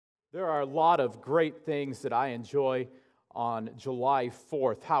There are a lot of great things that I enjoy on July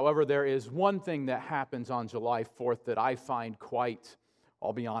 4th. However, there is one thing that happens on July 4th that I find quite,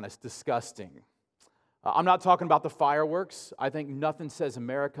 I'll be honest, disgusting. I'm not talking about the fireworks. I think nothing says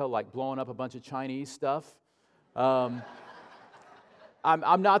America like blowing up a bunch of Chinese stuff. I'm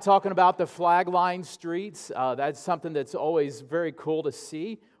not talking about the flag-lined streets. That's something that's always very cool to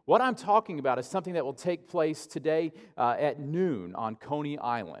see. What I'm talking about is something that will take place today at noon on Coney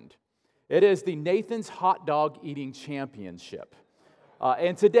Island. It is the Nathan's Hot Dog Eating Championship.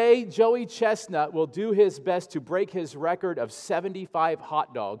 And today, Joey Chestnut will do his best to break his record of 75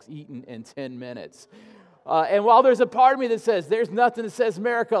 hot dogs eaten in 10 minutes. And while there's a part of me that says, there's nothing that says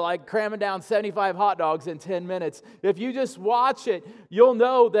America like cramming down 75 hot dogs in 10 minutes, if you just watch it, you'll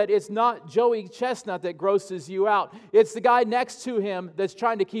know that it's not Joey Chestnut that grosses you out. It's the guy next to him that's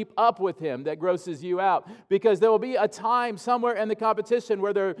trying to keep up with him that grosses you out. Because there will be a time somewhere in the competition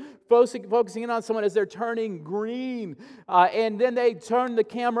where they're focusing in on someone as they're turning green. And then they turn the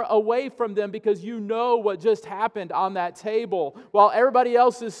camera away from them because you know what just happened on that table. While everybody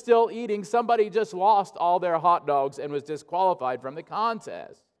else is still eating, somebody just lost all their hot dogs and was disqualified from the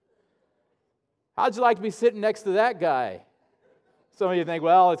contest. How'd you like to be sitting next to that guy? Some of you think,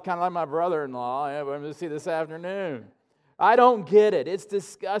 well, it's kind of like my brother-in-law. I'm going to see this afternoon. I don't get it. It's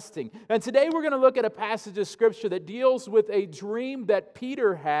disgusting. And today we're going to look at a passage of Scripture that deals with a dream that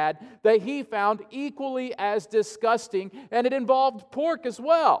Peter had that he found equally as disgusting, and it involved pork as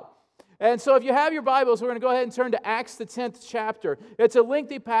well. And so if you have your Bibles, we're going to go ahead and turn to Acts, the 10th chapter. It's a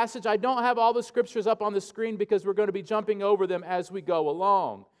lengthy passage. I don't have all the Scriptures up on the screen because we're going to be jumping over them as we go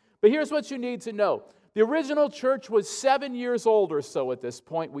along. But here's what you need to know. The original church was 7 years old or so at this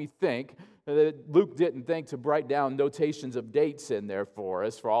point, we think. Luke didn't think to write down notations of dates in there for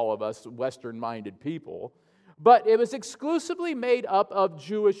us, for all of us Western-minded people. But it was exclusively made up of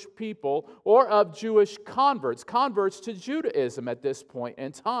Jewish people or of Jewish converts to Judaism at this point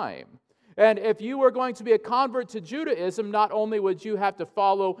in time. And if you were going to be a convert to Judaism, not only would you have to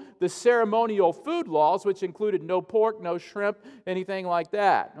follow the ceremonial food laws, which included no pork, no shrimp, anything like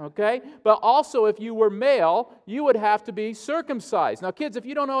that, okay? But also, if you were male, you would have to be circumcised. Now, kids, if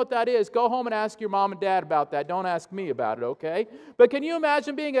you don't know what that is, go home and ask your mom and dad about that. Don't ask me about it, okay? But can you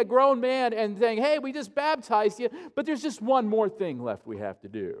imagine being a grown man and saying, hey, we just baptized you, but there's just one more thing left we have to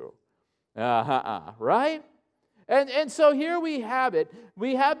do? Right? And so here we have it.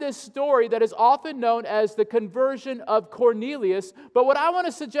 We have this story that is often known as the conversion of Cornelius. But what I want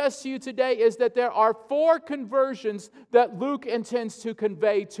to suggest to you today is that there are 4 conversions that Luke intends to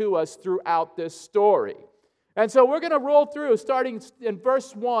convey to us throughout this story. And so we're going to roll through starting in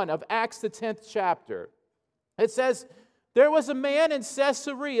verse 1 of Acts, the 10th chapter. It says, there was a man in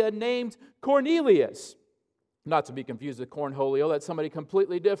Caesarea named Cornelius. Not to be confused with Cornholio, that's somebody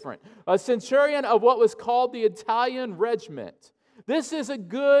completely different. A centurion of what was called the Italian regiment. This is a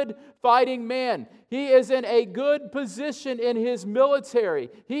good fighting man. He is in a good position in his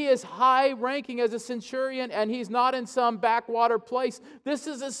military. He is high ranking as a centurion, and he's not in some backwater place. This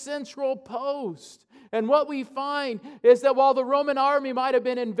is a central post. And what we find is that while the Roman army might have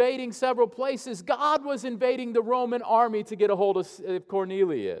been invading several places, God was invading the Roman army to get a hold of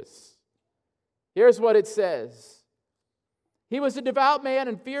Cornelius. Here's what it says. He was a devout man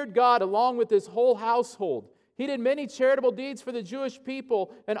and feared God along with his whole household. He did many charitable deeds for the Jewish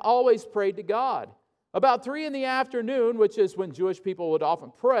people and always prayed to God. About 3 p.m, which is when Jewish people would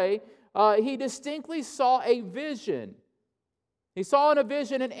often pray, he distinctly saw a vision. He saw in a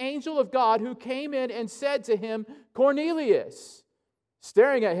vision an angel of God who came in and said to him, Cornelius,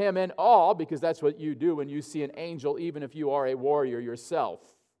 staring at him in awe, because that's what you do when you see an angel, even if you are a warrior yourself.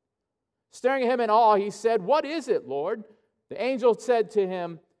 Staring at him in awe, he said, what is it, Lord? The angel said to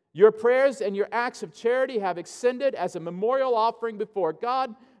him, your prayers and your acts of charity have ascended as a memorial offering before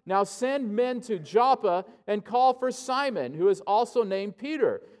God. Now send men to Joppa and call for Simon, who is also named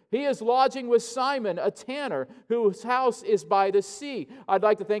Peter. He is lodging with Simon, a tanner, whose house is by the sea. I'd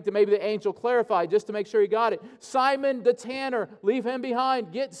like to think that maybe the angel clarified just to make sure he got it. Simon the tanner, leave him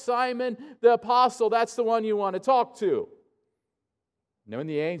behind. Get Simon the apostle. That's the one you want to talk to. Now when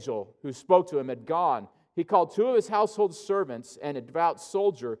the angel who spoke to him had gone, he called 2 of his household servants and a devout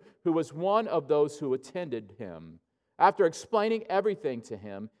soldier who was one of those who attended him. After explaining everything to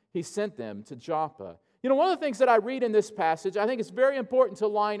him, he sent them to Joppa. You know, one of the things that I read in this passage, I think it's very important to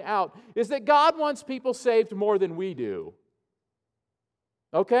line out, is that God wants people saved more than we do.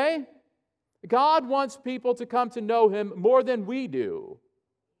 Okay? God wants people to come to know Him more than we do.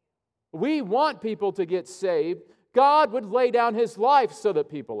 We want people to get saved. God would lay down His life so that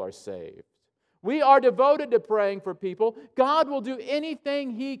people are saved. We are devoted to praying for people. God will do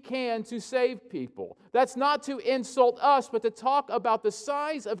anything He can to save people. That's not to insult us, but to talk about the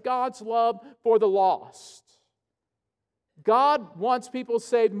size of God's love for the lost. God wants people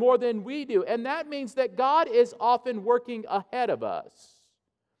saved more than we do, and that means that God is often working ahead of us.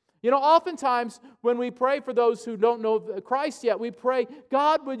 You know, oftentimes when we pray for those who don't know Christ yet, we pray,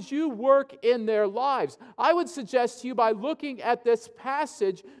 God, would you work in their lives? I would suggest to you by looking at this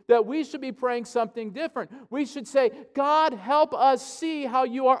passage that we should be praying something different. We should say, God, help us see how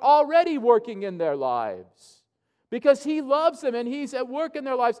you are already working in their lives. Because He loves them and He's at work in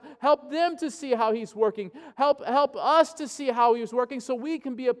their lives. Help them to see how He's working. Help us to see how He's working so we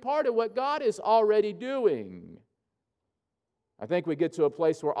can be a part of what God is already doing. I think we get to a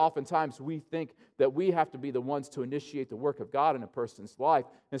place where oftentimes we think that we have to be the ones to initiate the work of God in a person's life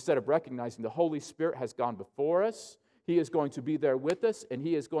instead of recognizing the Holy Spirit has gone before us. He is going to be there with us, and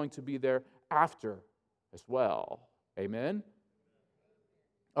He is going to be there after as well. Amen?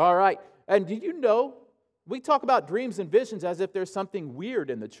 All right. And did you know, we talk about dreams and visions as if there's something weird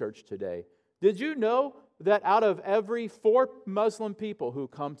in the church today. Did you know that out of every 4 Muslim people who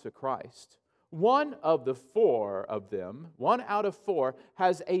come to Christ, one out of 4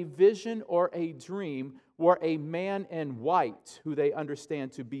 has a vision or a dream where a man in white, who they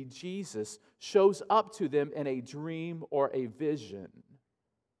understand to be Jesus, shows up to them in a dream or a vision.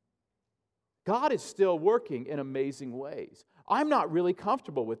 God is still working in amazing ways. I'm not really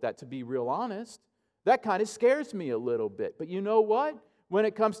comfortable with that, to be real honest. That kind of scares me a little bit. But you know what? When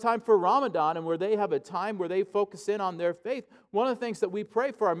it comes time for Ramadan and where they have a time where they focus in on their faith, one of the things that we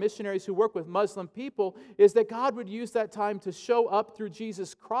pray for our missionaries who work with Muslim people is that God would use that time to show up through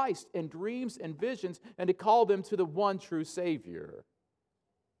Jesus Christ in dreams and visions and to call them to the one true Savior.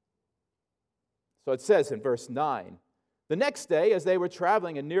 So it says in verse 9, the next day as they were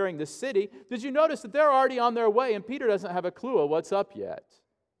traveling and nearing the city, did you notice that they're already on their way and Peter doesn't have a clue of what's up yet?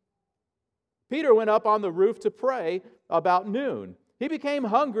 Peter went up on the roof to pray about noon. He became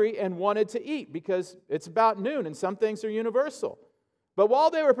hungry and wanted to eat because it's about noon and some things are universal. But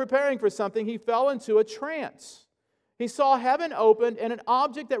while they were preparing for something, he fell into a trance. He saw heaven opened and an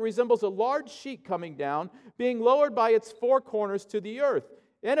object that resembles a large sheet coming down, being lowered by its 4 corners to the earth.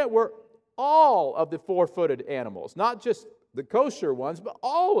 In it were all of the 4-footed animals, not just the kosher ones, but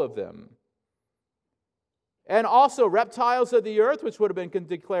all of them. And also reptiles of the earth, which would have been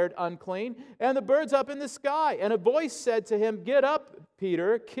declared unclean, and the birds up in the sky. And a voice said to him, "Get up,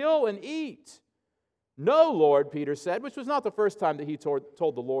 Peter, kill and eat." "No, Lord," Peter said, which was not the first time that he told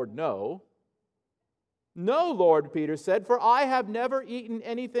the Lord no. "No, Lord," Peter said, "for I have never eaten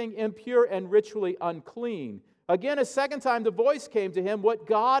anything impure and ritually unclean." Again, a second time the voice came to him, "What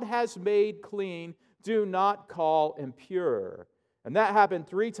God has made clean, do not call impure." And that happened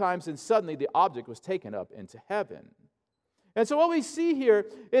 3 times, and suddenly the object was taken up into heaven. And so what we see here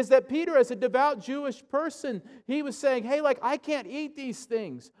is that Peter, as a devout Jewish person, he was saying, hey, I can't eat these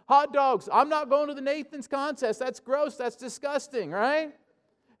things. Hot dogs, I'm not going to the Nathan's contest. That's gross, that's disgusting, right?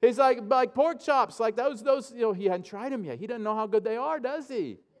 He's like pork chops, those, he hadn't tried them yet. He doesn't know how good they are, does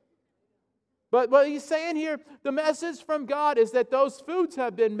he? But what he's saying here, the message from God is that those foods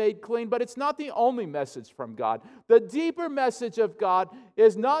have been made clean, but it's not the only message from God. The deeper message of God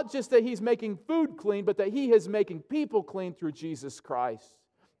is not just that He's making food clean, but that He is making people clean through Jesus Christ.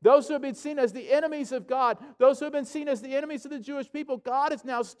 Those who have been seen as the enemies of God, those who have been seen as the enemies of the Jewish people, God is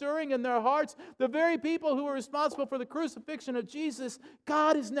now stirring in their hearts. The very people who were responsible for the crucifixion of Jesus,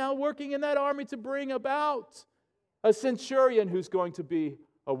 God is now working in that army to bring about a centurion who's going to be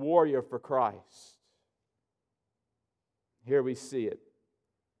a warrior for Christ. Here we see it.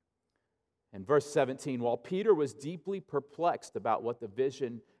 In verse 17, while Peter was deeply perplexed about what the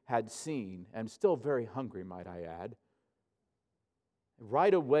vision had seen, and still very hungry, might I add,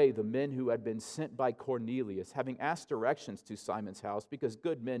 right away the men who had been sent by Cornelius, having asked directions to Simon's house, because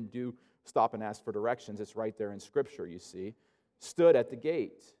good men do stop and ask for directions, it's right there in Scripture, you see, stood at the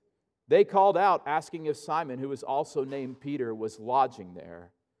gate. They called out, asking if Simon, who was also named Peter, was lodging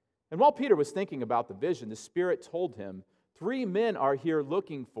there. And while Peter was thinking about the vision, the Spirit told him, 3 men are here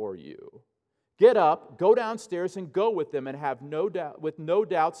looking for you. Get up, go downstairs, and go with them, and have no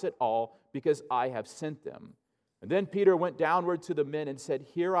doubts at all, because I have sent them. And then Peter went downward to the men and said,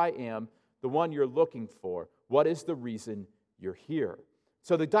 Here I am, the one you're looking for. What is the reason you're here?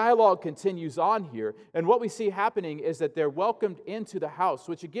 So the dialogue continues on here, and what we see happening is that they're welcomed into the house,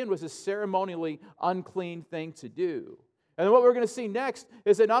 which again was a ceremonially unclean thing to do. And then what we're going to see next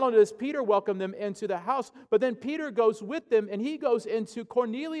is that not only does Peter welcome them into the house, but then Peter goes with them, and he goes into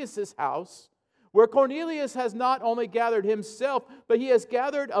Cornelius' house, where Cornelius has not only gathered himself, but he has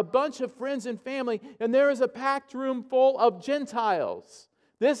gathered a bunch of friends and family, and there is a packed room full of Gentiles.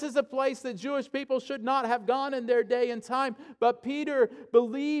 This is a place that Jewish people should not have gone in their day and time, but Peter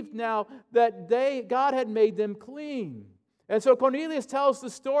believed now that God had made them clean. And so Cornelius tells the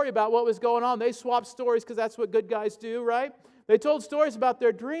story about what was going on. They swapped stories because that's what good guys do, right? They told stories about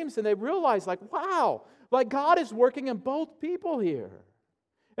their dreams, and they realized, wow, God is working in both people here.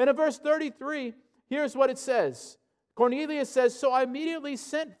 And in verse 33, here's what it says. Cornelius says, "So I immediately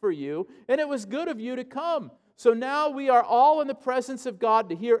sent for you, and it was good of you to come. So now we are all in the presence of God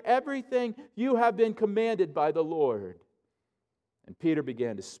to hear everything you have been commanded by the Lord." And Peter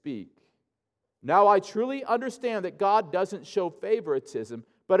began to speak. "Now I truly understand that God doesn't show favoritism,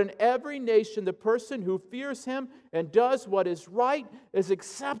 but in every nation the person who fears Him and does what is right is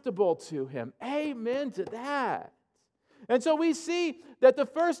acceptable to Him." Amen to that. And so we see that the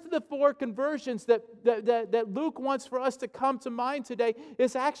first of the four conversions that Luke wants for us to come to mind today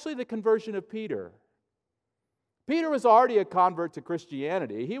is actually the conversion of Peter. Peter was already a convert to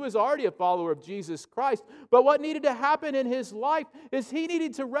Christianity. He was already a follower of Jesus Christ. But what needed to happen in his life is he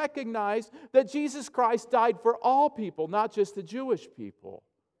needed to recognize that Jesus Christ died for all people, not just the Jewish people.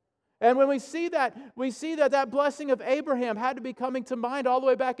 And when we see that blessing of Abraham had to be coming to mind all the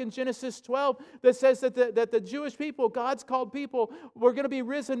way back in Genesis 12 that says that the Jewish people, God's called people, were going to be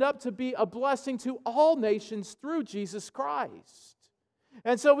risen up to be a blessing to all nations through Jesus Christ.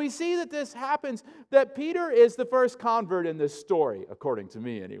 And so we see that this happens, that Peter is the first convert in this story, according to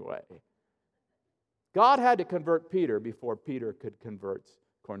me anyway. God had to convert Peter before Peter could convert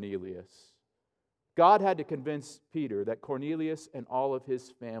Cornelius. God had to convince Peter that Cornelius and all of his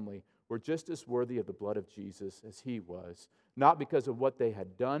family were just as worthy of the blood of Jesus as he was, not because of what they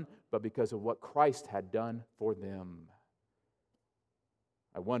had done, but because of what Christ had done for them.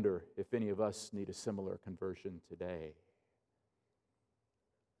 I wonder if any of us need a similar conversion today.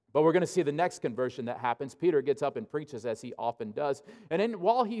 But we're going to see the next conversion that happens. Peter gets up and preaches as he often does. And then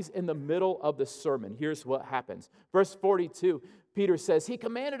while he's in the middle of the sermon, here's what happens. Verse 42, Peter says, "He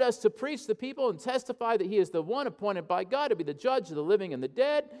commanded us to preach to the people and testify that He is the one appointed by God to be the judge of the living and the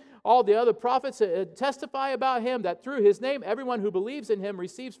dead. All the other prophets testify about Him, that through His name everyone who believes in Him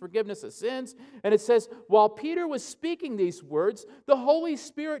receives forgiveness of sins." And it says, while Peter was speaking these words, the Holy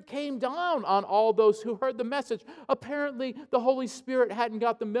Spirit came down on all those who heard the message. Apparently, the Holy Spirit hadn't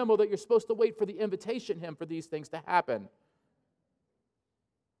got the memo that you're supposed to wait for the invitation hymn for these things to happen.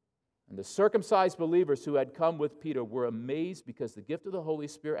 And the circumcised believers who had come with Peter were amazed because the gift of the Holy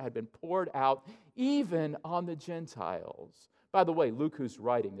Spirit had been poured out even on the Gentiles. By the way, Luke, who's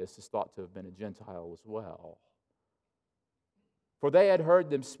writing this, is thought to have been a Gentile as well. For they had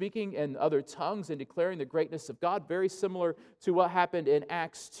heard them speaking in other tongues and declaring the greatness of God, very similar to what happened in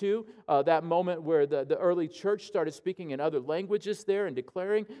Acts 2, that moment where the early church started speaking in other languages there and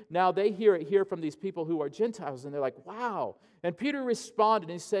declaring. Now they hear it here from these people who are Gentiles, and they're like, wow. And Peter responded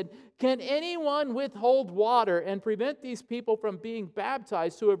and he said, "Can anyone withhold water and prevent these people from being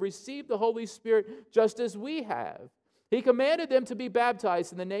baptized who have received the Holy Spirit just as we have?" He commanded them to be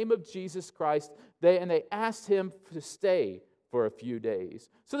baptized in the name of Jesus Christ, and they asked him to stay for a few days.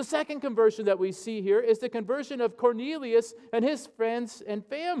 So the second conversion that we see here is the conversion of Cornelius and his friends and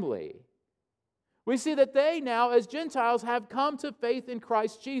family. We see that they now, as Gentiles, have come to faith in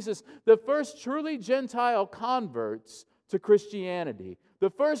Christ Jesus, the first truly Gentile converts to Christianity, the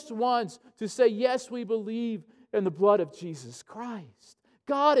first ones to say, yes, we believe in the blood of Jesus Christ.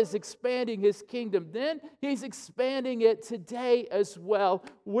 God is expanding His kingdom then. He's expanding it today as well.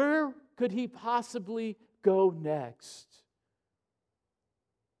 Where could He possibly go next?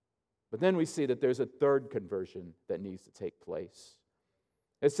 But then we see that there's a third conversion that needs to take place.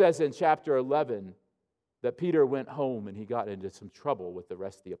 It says in chapter 11 that Peter went home and he got into some trouble with the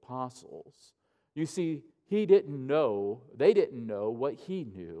rest of the apostles. You see, they didn't know what he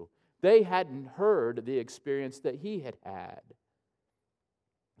knew. They hadn't heard the experience that he had had.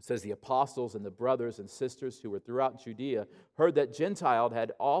 It says the apostles and the brothers and sisters who were throughout Judea heard that Gentiles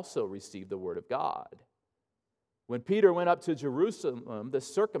had also received the word of God. When Peter went up to Jerusalem, the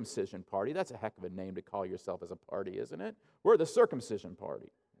circumcision party, that's a heck of a name to call yourself as a party, isn't it? We're the circumcision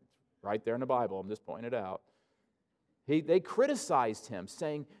party. It's right there in the Bible, I'm just pointing it out. They criticized him,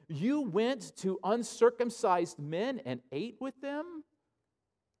 saying, "You went to uncircumcised men and ate with them?"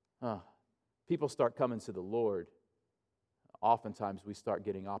 People start coming to the Lord. Oftentimes we start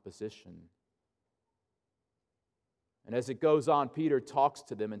getting opposition. And as it goes on, Peter talks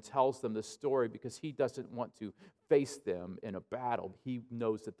to them and tells them the story because he doesn't want to face them in a battle. He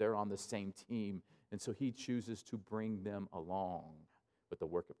knows that they're on the same team, and so he chooses to bring them along with the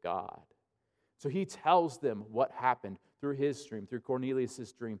work of God. So he tells them what happened through his dream, through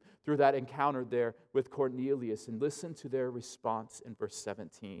Cornelius' dream, through that encounter there with Cornelius. And listen to their response in verse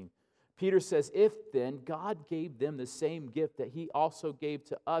 17. Peter says, "If then God gave them the same gift that he also gave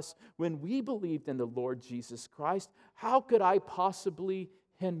to us when we believed in the Lord Jesus Christ, how could I possibly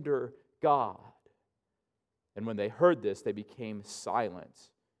hinder God?" And when they heard this, they became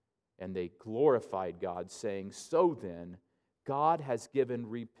silent, and they glorified God, saying, "So then, God has given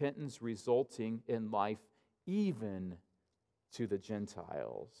repentance resulting in life even to the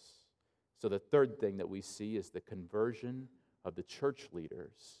Gentiles." So the third thing that we see is the conversion of the church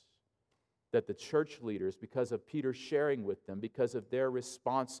leaders. That the church leaders, because of Peter sharing with them, because of their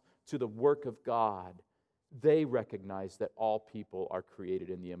response to the work of God, they recognize that all people are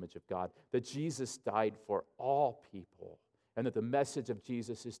created in the image of God, that Jesus died for all people, and that the message of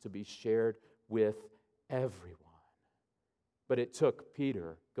Jesus is to be shared with everyone. But it took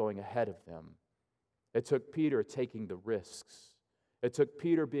Peter going ahead of them. It took Peter taking the risks. It took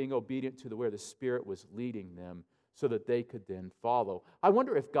Peter being obedient to where the Spirit was leading them so that they could then follow. I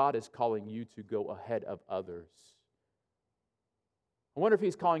wonder if God is calling you to go ahead of others. I wonder if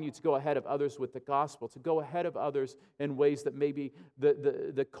He's calling you to go ahead of others with the gospel, to go ahead of others in ways that maybe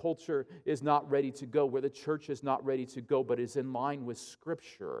the culture is not ready to go, where the church is not ready to go, but is in line with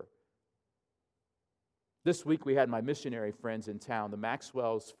Scripture. This week we had my missionary friends in town, the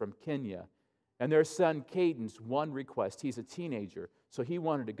Maxwells from Kenya, and their son Caden's one request. He's a teenager, so he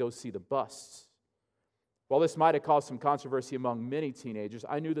wanted to go see the busts. While this might have caused some controversy among many teenagers,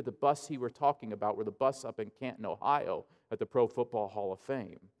 I knew that the busts he were talking about were the busts up in Canton, Ohio, at the Pro Football Hall of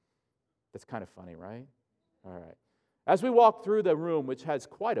Fame. That's kind of funny, right? All right. As we walked through the room, which has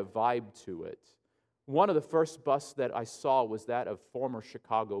quite a vibe to it, one of the first busts that I saw was that of former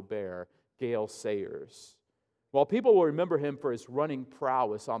Chicago Bear, Gale Sayers. While people will remember him for his running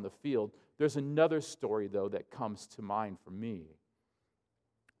prowess on the field, there's another story, though, that comes to mind for me.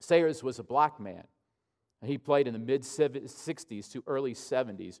 Sayers was a black man. He played in the mid-60s to early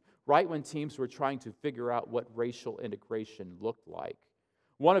 70s, right when teams were trying to figure out what racial integration looked like.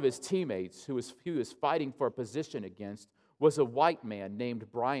 One of his teammates, who he was fighting for a position against, was a white man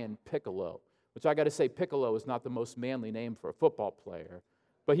named Brian Piccolo, which I got to say, Piccolo is not the most manly name for a football player,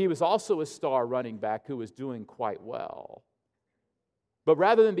 but he was also a star running back who was doing quite well. But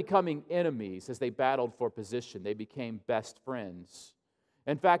rather than becoming enemies as they battled for position, they became best friends.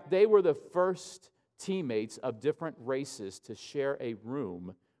 In fact, they were the first teammates of different races to share a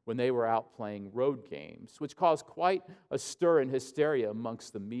room when they were out playing road games, which caused quite a stir and hysteria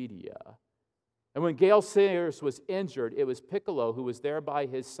amongst the media. And when Gale Sayers was injured, it was Piccolo who was there by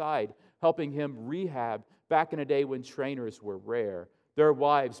his side, helping him rehab back in a day when trainers were rare. Their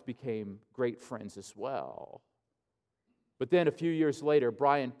wives became great friends as well. But then a few years later,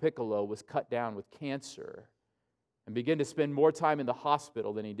 Brian Piccolo was cut down with cancer and began to spend more time in the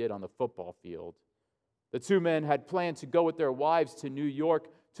hospital than he did on the football field. The two men had planned to go with their wives to New York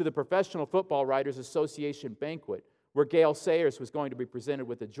to the Professional Football Writers Association banquet, where Gale Sayers was going to be presented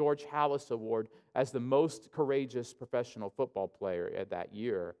with the George Halas Award as the most courageous professional football player at that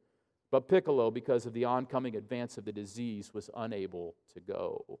year. But Piccolo, because of the oncoming advance of the disease, was unable to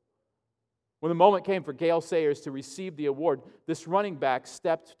go. When the moment came for Gale Sayers to receive the award, this running back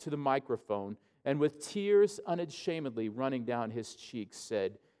stepped to the microphone and with tears unashamedly running down his cheeks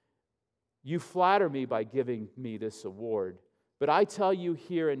said, "You flatter me by giving me this award, but I tell you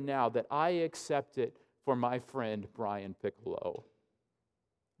here and now that I accept it for my friend Brian Piccolo."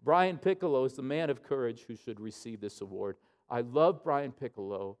 Brian Piccolo is the man of courage who should receive this award. I love Brian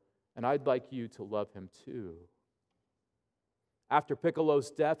Piccolo, and I'd like you to love him too. After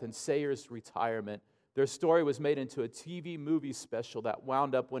Piccolo's death and Sayers' retirement, their story was made into a TV movie special that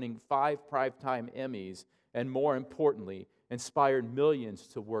wound up winning 5 Primetime Emmys and, more importantly, inspired millions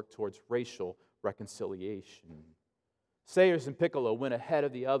to work towards racial reconciliation. Sayers and Piccolo went ahead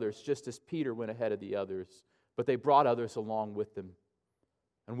of the others, just as Peter went ahead of the others, but they brought others along with them.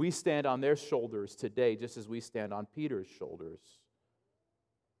 And we stand on their shoulders today, just as we stand on Peter's shoulders.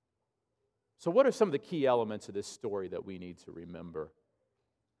 So what are some of the key elements of this story that we need to remember?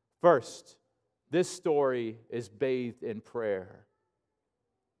 First, this story is bathed in prayer.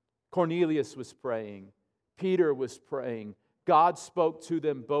 Cornelius was praying. Peter was praying. God spoke to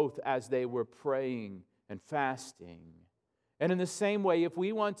them both as they were praying and fasting. And in the same way, if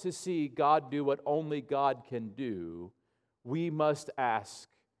we want to see God do what only God can do, we must ask,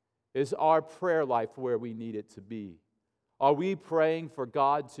 is our prayer life where we need it to be? Are we praying for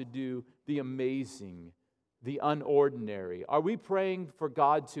God to do the amazing, the unordinary? Are we praying for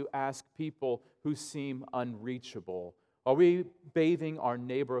God to ask people who seem unreachable? Are we bathing our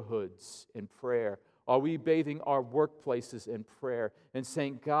neighborhoods in prayer? Are we bathing our workplaces in prayer and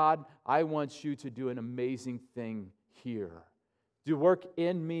saying, God, I want you to do an amazing thing here. Do work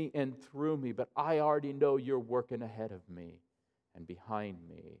in me and through me, but I already know you're working ahead of me and behind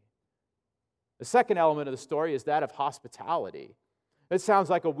me. The second element of the story is that of hospitality. It sounds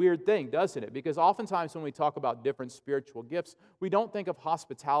like a weird thing, doesn't it? Because oftentimes when we talk about different spiritual gifts, we don't think of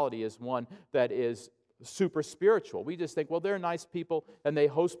hospitality as one that is super spiritual. We just think, well, they're nice people and they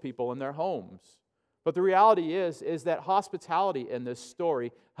host people in their homes. But the reality is that hospitality in this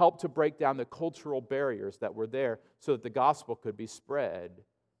story helped to break down the cultural barriers that were there so that the gospel could be spread.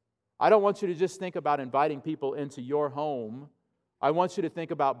 I don't want you to just think about inviting people into your home. I want you to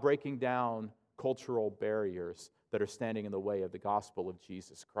think about breaking down cultural barriers that are standing in the way of the gospel of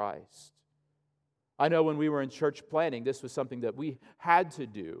Jesus Christ. I know when we were in church planning, this was something that we had to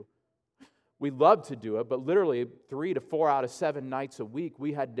do. We loved to do it, but literally 3 to 4 out of 7 nights a week,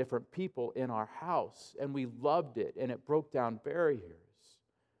 we had different people in our house, and we loved it, and it broke down barriers.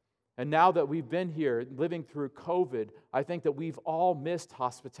 And now that we've been here living through COVID, I think that we've all missed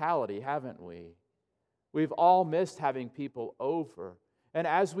hospitality, haven't we? We've all missed having people over. And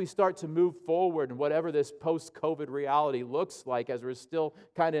as we start to move forward, and whatever this post-COVID reality looks like, as we're still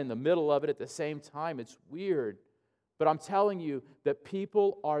kind of in the middle of it at the same time, it's weird. But I'm telling you that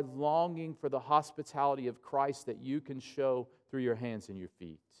people are longing for the hospitality of Christ that you can show through your hands and your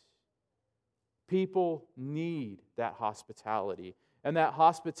feet. People need that hospitality. And that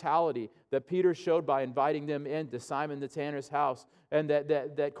hospitality that Peter showed by inviting them into Simon the tanner's house, and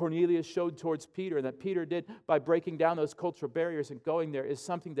that Cornelius showed towards Peter, and that Peter did by breaking down those cultural barriers and going there, is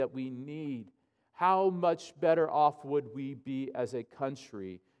something that we need. How much better off would we be as a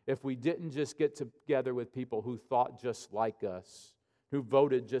country if we didn't just get together with people who thought just like us, who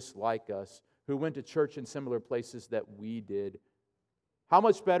voted just like us, who went to church in similar places that we did? How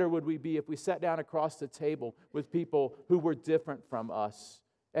much better would we be if we sat down across the table with people who were different from us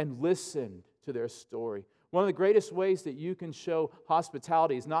and listened to their story? One of the greatest ways that you can show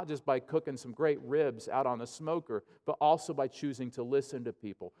hospitality is not just by cooking some great ribs out on a smoker, but also by choosing to listen to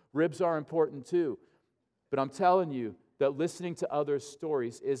people. Ribs are important too, but I'm telling you, that listening to others'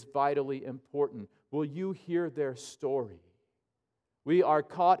 stories is vitally important. Will you hear their story? We are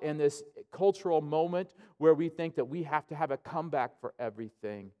caught in this cultural moment where we think that we have to have a comeback for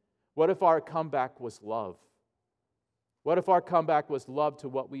everything. What if our comeback was love? What if our comeback was love to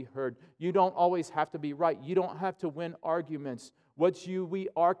what we heard? You don't always have to be right. You don't have to win arguments. What we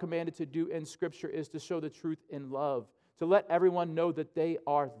are commanded to do in Scripture is to show the truth in love, to let everyone know that they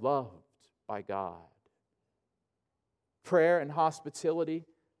are loved by God. Prayer and hospitality.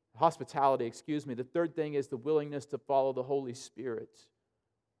 The third thing is the willingness to follow the Holy Spirit.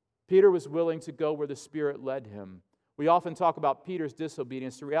 Peter was willing to go where the Spirit led him. We often talk about Peter's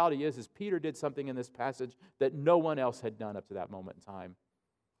disobedience. The reality is Peter did something in this passage that no one else had done up to that moment in time.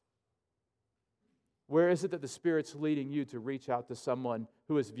 Where is it that the Spirit's leading you to reach out to someone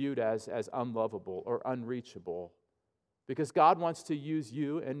who is viewed as unlovable or unreachable? Because God wants to use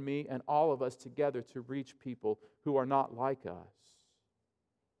you and me and all of us together to reach people who are not like us.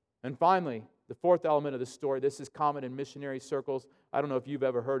 And finally, the fourth element of the story, this is common in missionary circles. I don't know if you've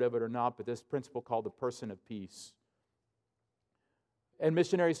ever heard of it or not, but this principle called the person of peace. In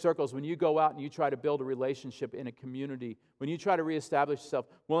missionary circles, when you go out and you try to build a relationship in a community, when you try to reestablish yourself,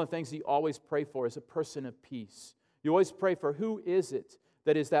 one of the things that you always pray for is a person of peace. You always pray for who is it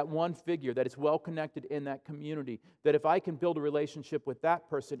that is that one figure that is well connected in that community, that if I can build a relationship with that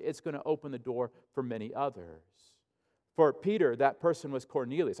person, it's going to open the door for many others. For Peter, that person was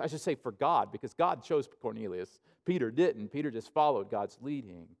Cornelius. I should say for God, because God chose Cornelius. Peter didn't. Peter just followed God's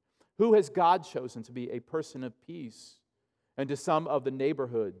leading. Who has God chosen to be a person of peace into some of the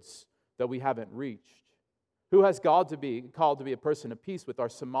neighborhoods that we haven't reached? Who has God called to be a person of peace with our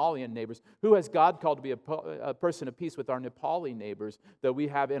Somalian neighbors? Who has God called to be a person of peace with our Nepali neighbors that we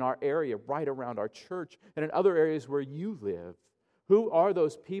have in our area, right around our church, and in other areas where you live? Who are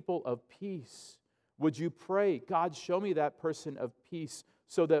those people of peace? Would you pray, God, show me that person of peace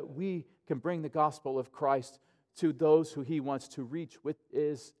so that we can bring the gospel of Christ to those who He wants to reach, which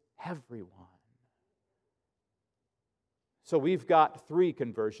is everyone. So we've got 3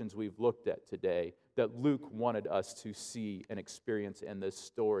 conversions we've looked at today that Luke wanted us to see and experience in this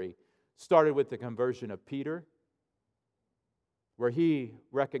story. Started with the conversion of Peter, where he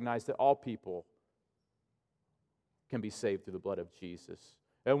recognized that all people can be saved through the blood of Jesus.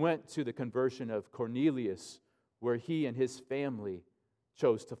 And went to the conversion of Cornelius, where he and his family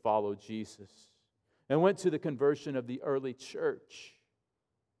chose to follow Jesus. And went to the conversion of the early church,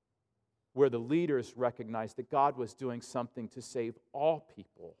 where the leaders recognized that God was doing something to save all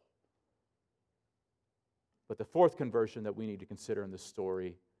people. But the fourth conversion that we need to consider in this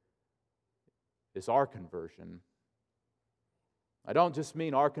story is our conversion. I don't just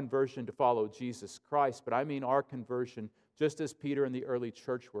mean our conversion to follow Jesus Christ, but I mean our conversion just as Peter and the early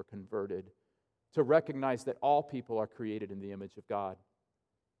church were converted, to recognize that all people are created in the image of God,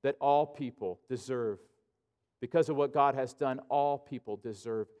 that all people deserve, because of what God has done, all people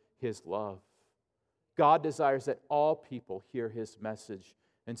deserve His love. God desires that all people hear His message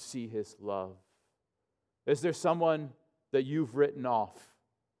and see His love. Is there someone that you've written off?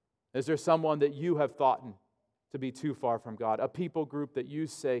 Is there someone that you have thought to be too far from God? A people group that you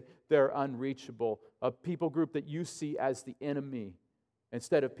say they're unreachable? A people group that you see as the enemy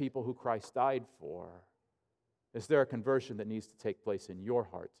instead of people who Christ died for? Is there a conversion that needs to take place in your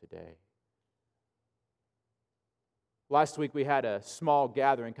heart today? Last week we had a small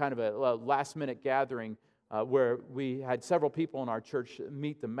gathering, kind of a last-minute gathering where we had several people in our church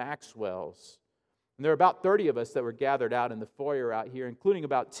meet the Maxwells. And there were about 30 of us that were gathered out in the foyer out here, including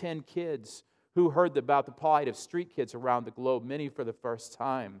about 10 kids who heard about the plight of street kids around the globe, many for the first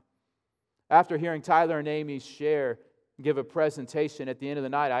time. After hearing Tyler and Amy give a presentation at the end of the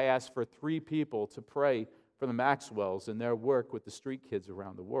night, I asked for 3 people to pray for the Maxwells and their work with the street kids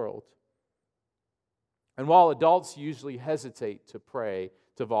around the world. And while adults usually hesitate to pray,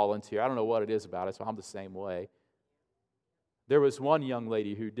 to volunteer, I don't know what it is about it, so I'm the same way, there was one young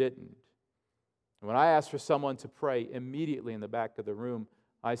lady who didn't. And when I asked for someone to pray, immediately in the back of the room,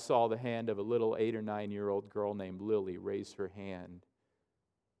 I saw the hand of a little 8 or 9-year-old girl named Lily raise her hand.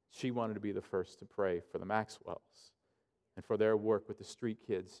 She wanted to be the first to pray for the Maxwells and for their work with the street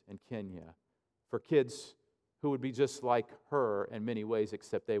kids in Kenya, for kids who would be just like her in many ways,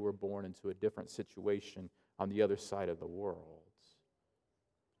 except they were born into a different situation on the other side of the world.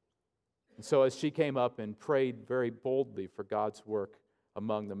 And so as she came up and prayed very boldly for God's work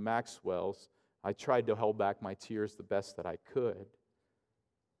among the Maxwells, I tried to hold back my tears the best that I could.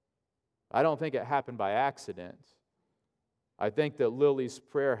 I don't think it happened by accident. I think that Lily's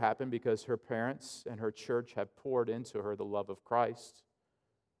prayer happened because her parents and her church have poured into her the love of Christ.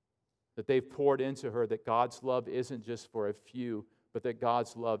 That they've poured into her that God's love isn't just for a few, but that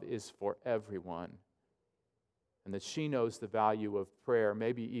God's love is for everyone. And that she knows the value of prayer,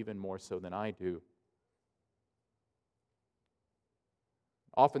 maybe even more so than I do.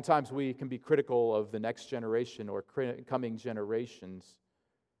 Oftentimes we can be critical of the next generation or coming generations.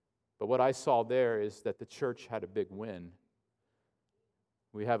 But what I saw there is that the church had a big win.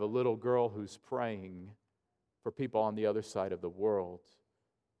 We have a little girl who's praying for people on the other side of the world.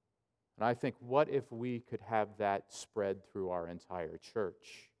 And I think, what if we could have that spread through our entire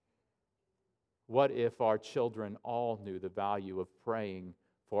church? What if our children all knew the value of praying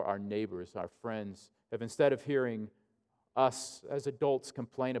for our neighbors, our friends? If instead of hearing us as adults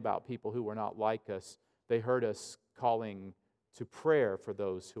complain about people who were not like us, they heard us calling to prayer for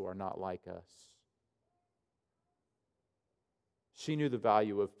those who are not like us. She knew the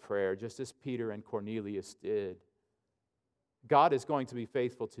value of prayer, just as Peter and Cornelius did. God is going to be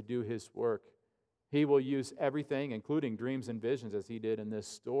faithful to do His work. He will use everything, including dreams and visions, as He did in this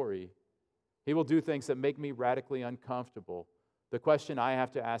story. He will do things that make me radically uncomfortable. The question I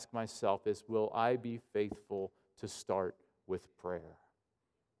have to ask myself is, will I be faithful to start with prayer?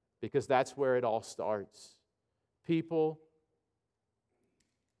 Because that's where it all starts. People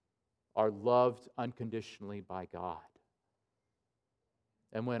are loved unconditionally by God.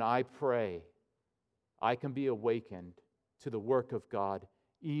 And when I pray, I can be awakened to the work of God,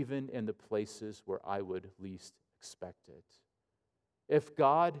 even in the places where I would least expect it. If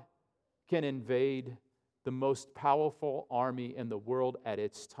God can invade the most powerful army in the world at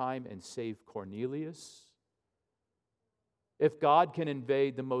its time and save Cornelius, if God can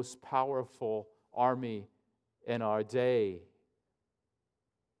invade the most powerful army in our day,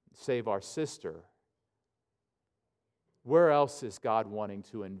 save our sister, where else is God wanting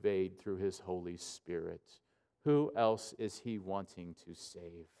to invade through His Holy Spirit? Who else is He wanting to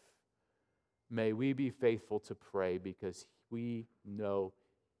save? May we be faithful to pray, because we know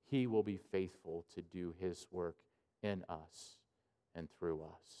He will be faithful to do His work in us and through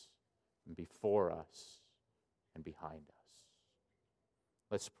us and before us and behind us.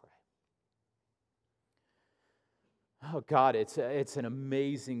 Let's pray. Oh God, it's an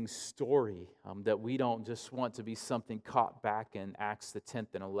amazing story that we don't just want to be something caught back in Acts the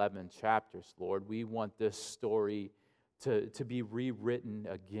 10th and 11th chapters, Lord. We want this story to be rewritten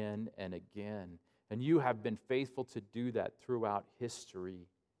again and again. And You have been faithful to do that throughout history.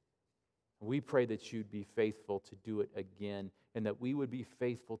 We pray that You'd be faithful to do it again and that we would be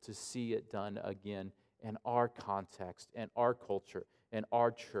faithful to see it done again in our context, and our culture, and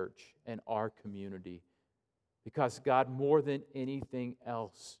our church, and our community. Because, God, more than anything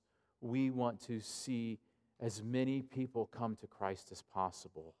else, we want to see as many people come to Christ as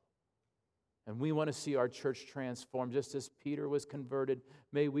possible. And we want to see our church transformed. Just as Peter was converted,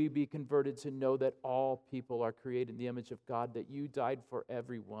 may we be converted to know that all people are created in the image of God, that you died for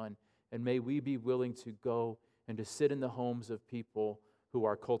everyone. And may we be willing to go and to sit in the homes of people who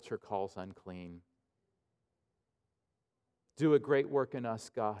our culture calls unclean. Do a great work in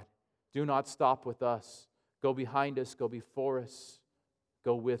us, God. Do not stop with us. Go behind us, go before us,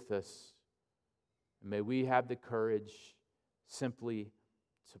 go with us. And may we have the courage simply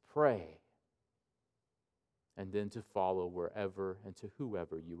to pray and then to follow wherever and to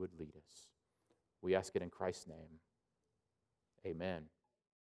whoever you would lead us. We ask it in Christ's name. Amen.